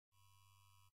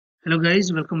Hello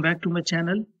guys, welcome back to my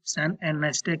channel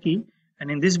san&nasTechie,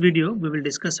 and in this video we will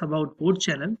discuss about port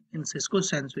channel in Cisco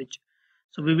SAN switch.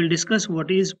 So we will discuss what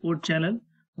is port channel,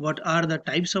 what are the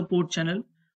types of port channel,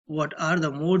 what are the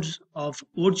modes of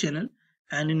port channel,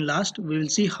 and in last we will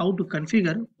see how to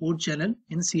configure port channel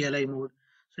in CLI mode.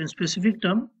 So in specific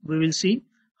term we will see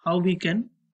how we can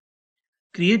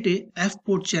create a F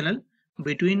port channel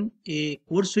between a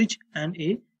core switch and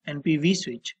a NPV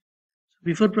switch.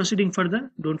 Before proceeding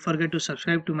further, don't forget to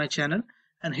subscribe to my channel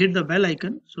and hit the bell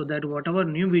icon so that whatever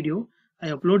new video I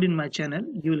upload in my channel,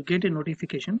 you will get a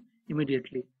notification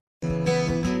immediately.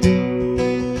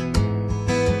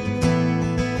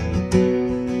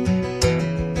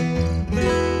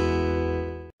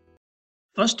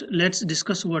 First, let's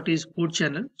discuss what is port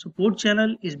channel. So port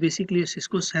channel is basically a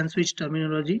Cisco SAN switch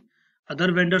terminology.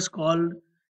 Other vendors call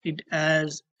it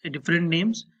as different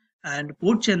names. And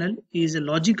port channel is a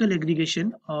logical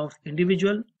aggregation of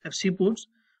individual FC ports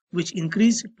which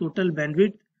increase total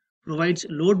bandwidth, provides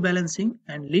load balancing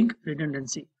and link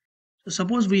redundancy. So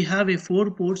suppose we have a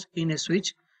 4 ports in a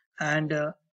switch, and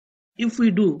if we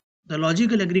do the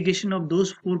logical aggregation of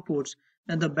those 4 ports,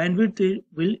 then the bandwidth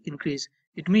will increase.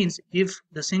 It means if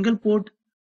the single port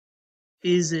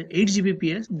is 8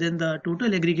 Gbps, then the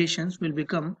total aggregations will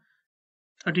become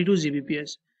 32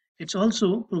 Gbps. It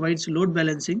also provides load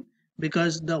balancing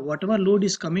because the whatever load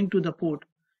is coming to the port,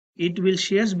 it will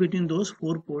shares between those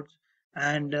 4 ports,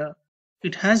 and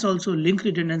it has also link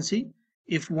redundancy.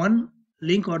 If one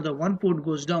link or the one port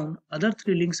goes down, other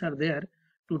 3 links are there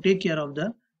to take care of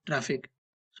the traffic.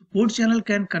 So port channel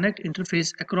can connect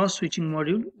interface across switching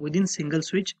module within single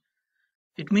switch.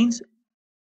 It means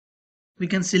we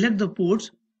can select the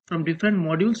ports from different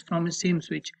modules from the same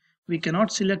switch. We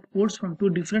cannot select ports from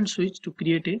 2 different switches to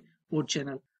create a port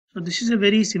channel. So this is a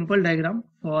very simple diagram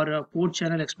for a port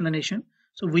channel explanation.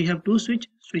 So we have 2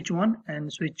 switch 1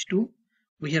 and switch 2.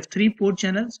 We have 3 port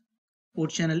channels,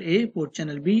 port channel A, port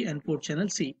channel B and port channel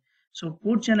C. So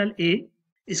port channel A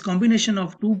is combination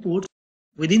of 2 ports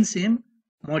within same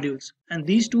modules, and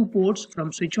these 2 ports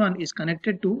from switch 1 is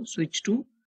connected to switch 2,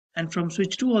 and from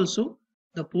switch 2 also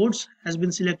the ports has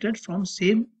been selected from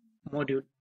same module.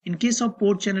 In case of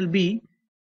port channel B,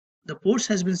 the ports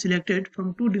has been selected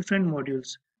from 2 different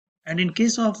modules, and in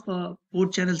case of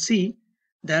port channel C,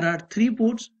 there are 3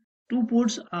 ports. 2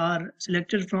 ports are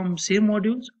selected from same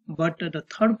modules, but the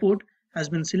third port has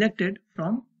been selected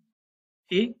from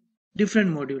a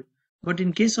different module. But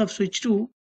in case of switch 2,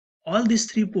 all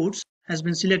these 3 ports has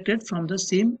been selected from the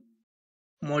same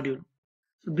module.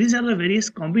 So these are the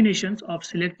various combinations of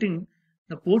selecting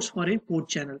the ports for a port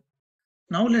channel.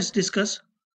 Now let's discuss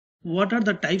what are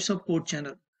the types of port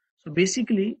channel. So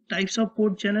basically, types of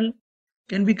port channel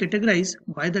can be categorized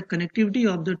by the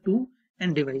connectivity of the two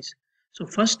end device. So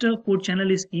first port channel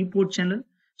is E port channel.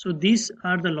 So these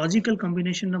are the logical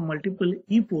combination of multiple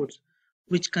E ports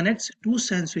which connects 2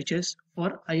 SAN switches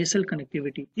for ISL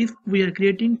connectivity. If we are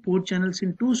creating port channels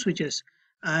in 2 switches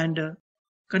and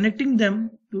connecting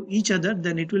them to each other,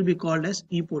 then it will be called as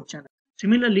E port channel.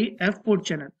 Similarly, F port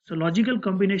channel. So logical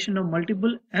combination of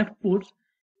multiple F ports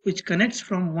which connects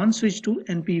from one switch to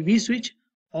NPV switch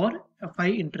or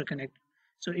FI interconnect.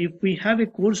 So if we have a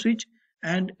core switch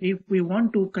and if we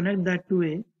want to connect that to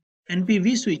a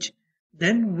NPV switch,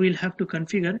 then we'll have to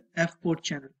configure F port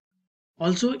channel.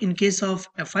 Also, in case of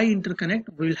FI interconnect,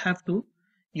 we'll have to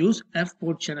use F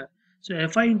port channel. So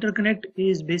FI interconnect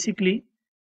is basically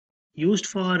used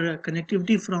for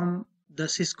connectivity from the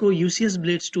Cisco UCS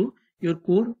blades to your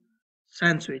core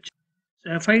SAN switch.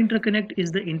 So FI interconnect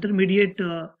is the intermediate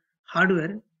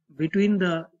hardware between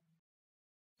the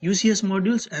UCS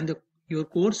modules and your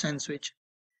core SAN switch.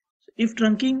 So if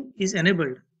trunking is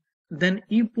enabled, then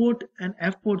E port and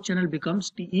F port channel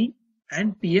becomes TE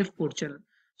and PF port channel.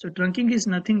 So trunking is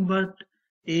nothing but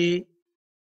a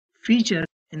feature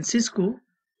in Cisco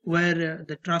where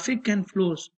the traffic can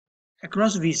flow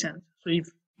across vSAN. So if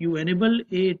you enable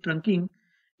a trunking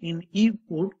in E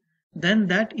port, then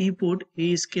that E port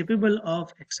is capable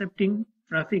of accepting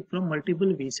traffic from multiple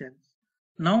vSANs.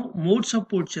 Now modes of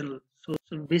port channel.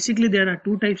 So basically there are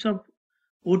 2 types of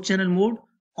port channel mode,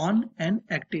 on and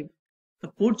active. The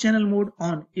port channel mode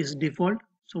on is default,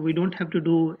 so we don't have to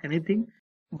do anything,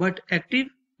 but active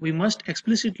we must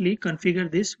explicitly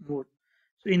configure this mode.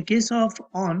 So in case of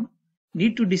on,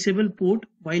 need to disable port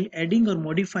while adding or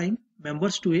modifying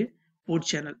members to a port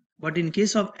channel, but in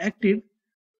case of active,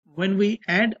 when we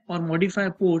add or modify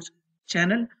ports,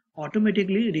 channel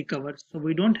automatically recovers, so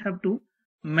we don't have to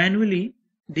manually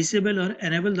disable or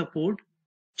enable the port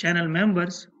channel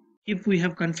members if we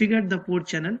have configured the port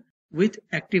channel with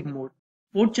active mode.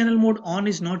 Port channel mode on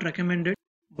is not recommended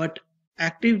but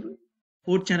active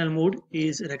port channel mode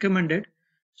is recommended.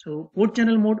 So port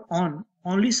channel mode on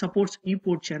only supports E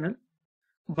port channel,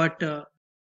 but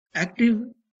active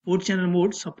port channel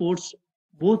mode supports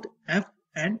both F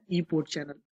and E port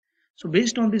channel. So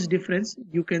based on this difference,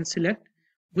 you can select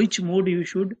which mode you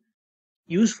should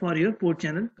use for your port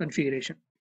channel configuration.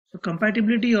 So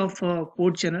compatibility of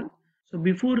port channel. So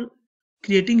before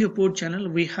creating a port channel,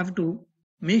 we have to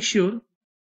make sure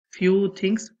few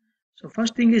things. So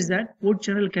first thing is that port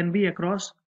channel can be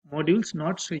across modules,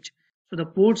 not switch. So the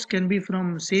ports can be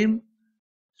from same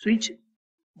switch,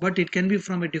 but it can be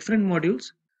from a different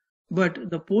modules, but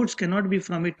the ports cannot be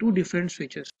from a two different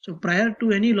switches. So prior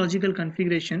to any logical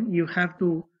configuration, you have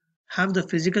to have the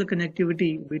physical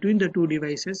connectivity between the two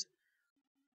devices.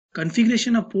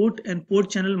 Configuration of port and port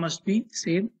channel must be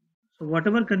same. So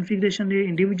whatever configuration the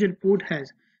individual port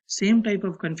has, same type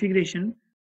of configuration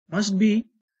must be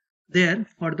there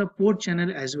for the port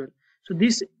channel as well. So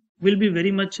this will be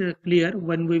very much clear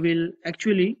when we will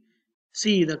actually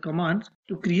see the commands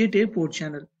to create a port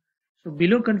channel. So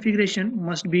below configuration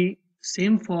must be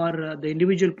same for the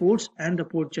individual ports and the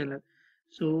port channel.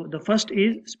 So the first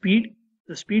is speed.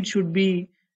 The speed should be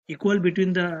equal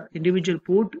between the individual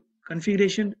port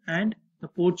configuration and the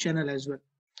port channel as well.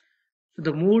 So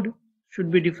the mode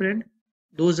should be different.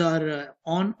 Those are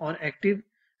on or active.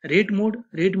 Rate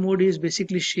mode is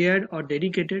basically shared or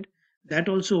dedicated. That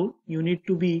also you need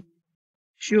to be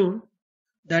sure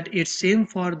that it's same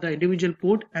for the individual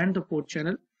port and the port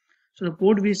channel. So the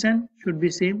port vSAN should be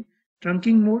same.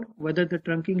 Trunking mode, whether the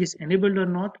trunking is enabled or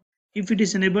not. If it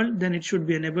is enabled, then it should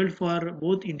be enabled for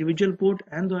both individual port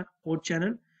and the port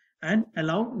channel, and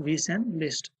allow vSAN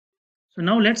list. So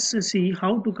now let's see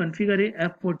how to configure a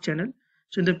F port channel.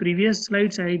 So in the previous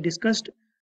slides, I discussed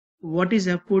what is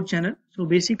F port channel. So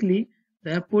basically,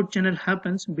 the F port channel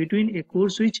happens between a core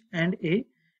switch and a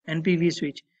NPV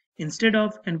switch. Instead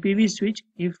of NPV switch,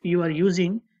 if you are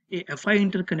using a FI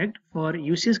interconnect for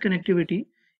UCS connectivity,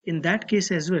 in that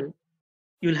case as well,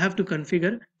 you will have to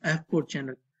configure F port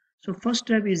channel. So first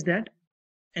step is that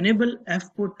enable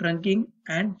F port trunking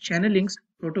and channelings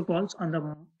protocols on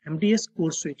the MDS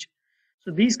core switch.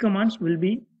 So these commands will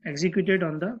be executed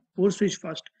on the core switch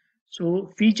first.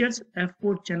 So features F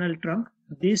port channel trunk.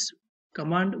 This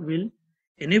command will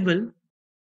enable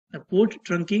the port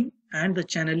trunking and the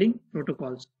channeling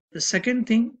protocols. The second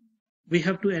thing, we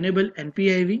have to enable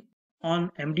NPIV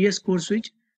on MDS core switch.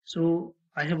 So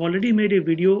I have already made a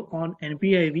video on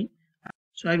NPIV.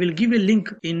 So I will give a link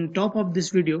in top of this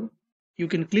video. You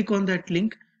can click on that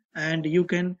link and you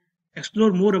can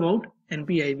explore more about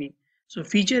NPIV. So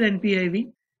feature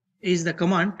NPIV is the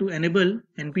command to enable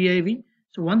NPIV.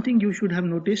 So one thing you should have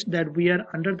noticed that we are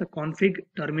under the config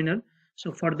terminal.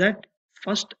 So for that,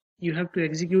 first you have to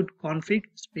execute config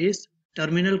space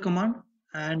terminal command.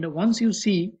 And once you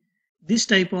see this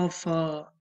type of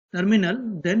terminal,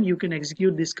 then you can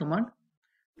execute this command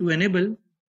to enable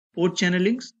port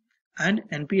channelings and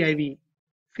NPIV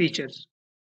features.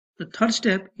 The third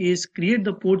step is create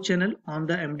the port channel on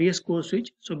the MDS core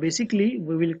switch. So basically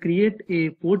we will create a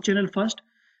port channel first,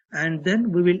 and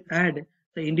then we will add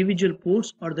the individual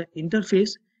ports or the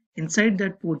interface inside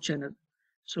that port channel.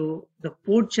 So the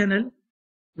port channel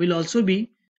will also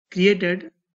be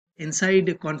created inside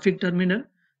the config terminal.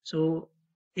 So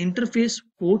interface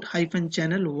port hyphen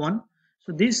channel 1.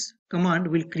 So this command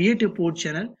will create a port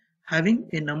channel having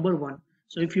a number 1.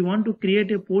 So if you want to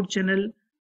create a port channel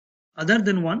other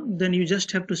than 1, then you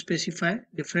just have to specify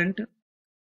different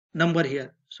number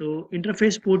here. So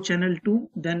interface port channel 2,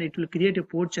 then it will create a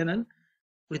port channel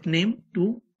with name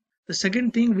 2. The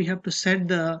second thing, we have to set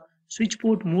the switch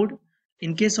port mode.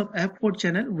 In case of F port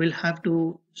channel, we'll have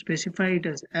to specify it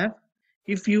as F.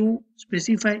 If you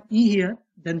specify E here,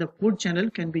 then the port channel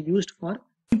can be used for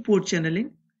E port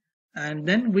channeling. And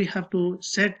then we have to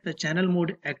set the channel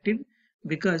mode active,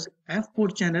 because F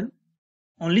port channel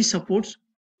only supports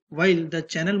while the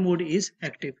channel mode is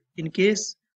active. In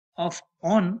case of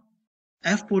on,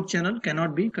 F port channel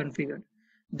cannot be configured.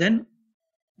 Then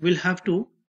we'll have to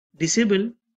disable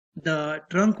the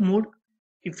trunk mode.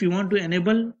 If you want to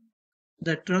enable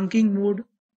the trunking mode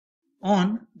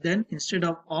on, then instead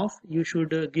of off, you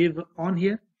should give on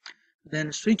here.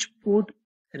 Then switch port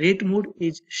rate mode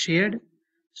is shared.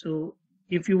 So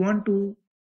if you want to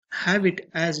have it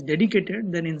as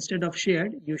dedicated, then instead of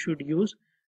shared, you should use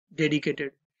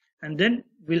dedicated, and then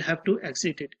we'll have to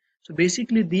exit it. So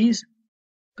basically these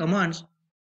commands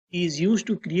is used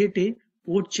to create a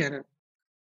port channel.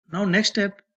 Now next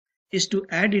step is to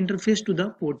add interface to the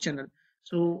port channel.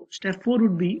 So step 4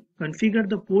 would be configure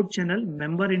the port channel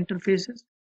member interfaces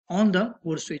on the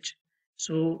core switch.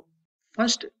 So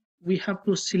First, we have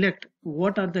to select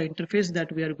what are the interface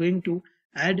that we are going to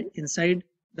add inside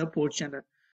the port channel.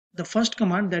 The first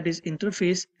command, that is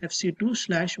interface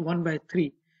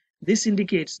fc2/1/3. This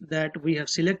indicates that we have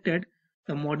selected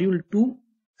the module 2,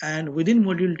 and within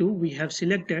module 2 we have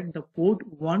selected the port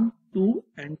 1, 2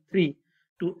 and 3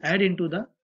 to add into the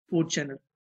port channel.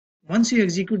 Once you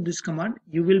execute this command,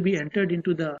 you will be entered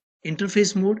into the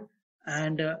interface mode,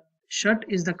 and shut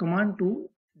is the command to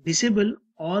disable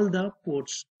all the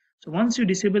ports. So once you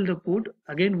disable the port,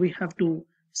 again we have to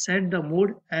set the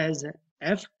mode as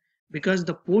F, because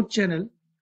the port channel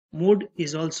mode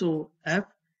is also F.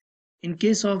 In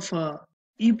case of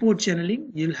E port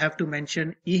channeling, you'll have to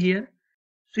mention E here.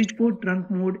 Switch port trunk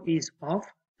mode is off,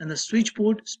 and the switch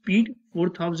port speed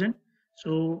 4000.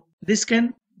 So this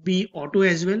can be auto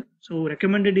as well. So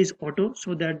recommended is auto,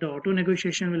 so that the auto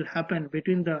negotiation will happen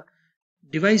between the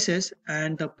devices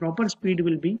and the proper speed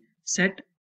will be set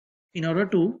in order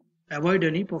to avoid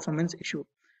any performance issue.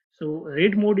 So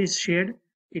rate mode is shared.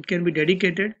 It can be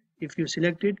dedicated if you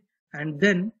select it. And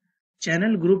then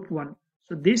channel group 1.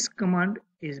 So this command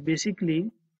is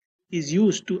basically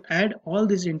used to add all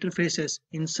these interfaces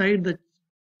inside the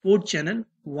port channel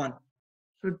 1.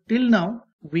 So till now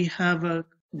we have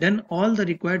done all the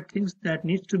required things that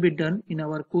needs to be done in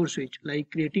our core switch, like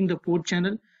creating the port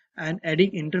channel and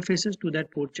adding interfaces to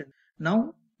that port channel.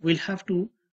 Now we'll have to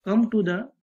come to the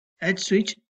edge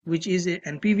switch, which is a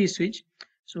NPV switch.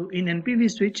 So in NPV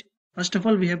switch, first of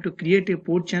all we have to create a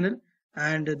port channel,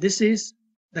 and this is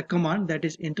the command, that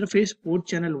is interface port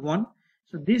channel 1.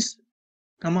 So this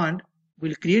command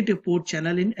will create a port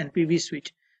channel in NPV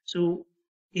switch. So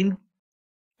in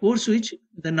core switch,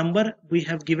 the number we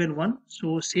have given 1,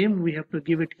 so same we have to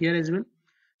give it here as well.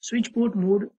 Switch port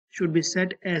mode should be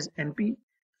set as NP.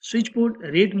 Switch port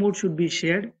rate mode should be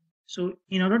shared. So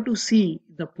in order to see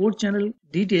the port channel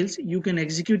details, you can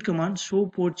execute command show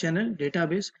port channel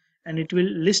database, and it will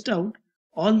list out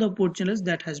all the port channels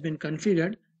that has been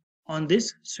configured on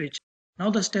this switch. Now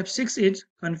the step 6 is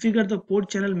configure the port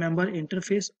channel member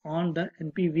interface on the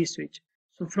NPV switch.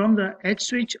 So from the edge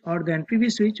switch or the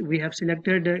NPV switch, we have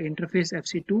selected interface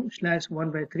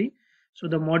FC2/1/3. So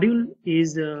the module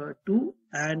is 2,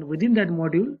 and within that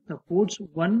module the ports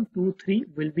 1, 2, 3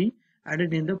 will be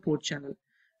added in the port channel.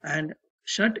 And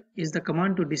shut is the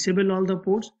command to disable all the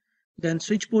ports. Then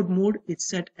switch port mode is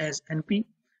set as NP.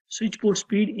 Switch port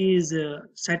speed is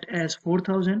set as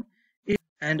 4000,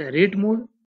 and rate mode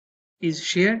is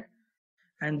shared.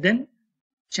 And then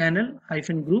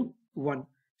channel-group 1.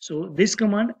 So this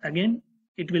command, again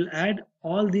it will add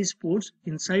all these ports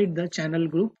inside the channel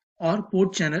group or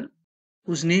port channel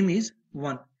whose name is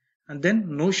 1. And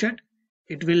then no shut,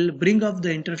 it will bring up the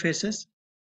interfaces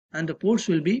and the ports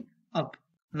will be up.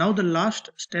 Now the last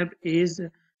step is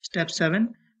step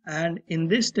 7, and in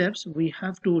these steps we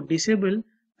have to disable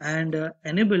and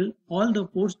enable all the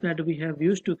ports that we have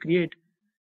used to create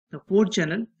the port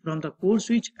channel from the core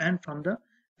switch and from the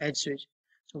edge switch.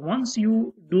 So once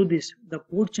you do this, the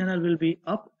port channel will be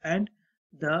up and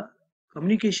the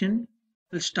communication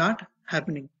will start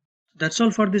happening. That's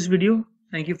all for this video.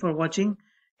 Thank you for watching.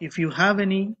 If you have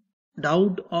any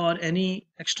doubt or any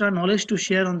extra knowledge to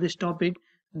share on this topic,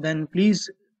 then please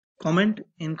comment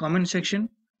in comment section.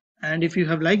 And if you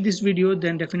have liked this video,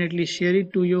 then definitely share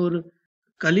it to your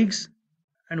colleagues.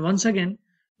 And once again,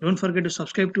 don't forget to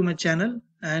subscribe to my channel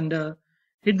and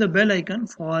hit the bell icon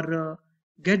for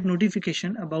get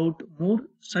notification about more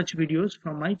such videos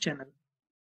from my channel.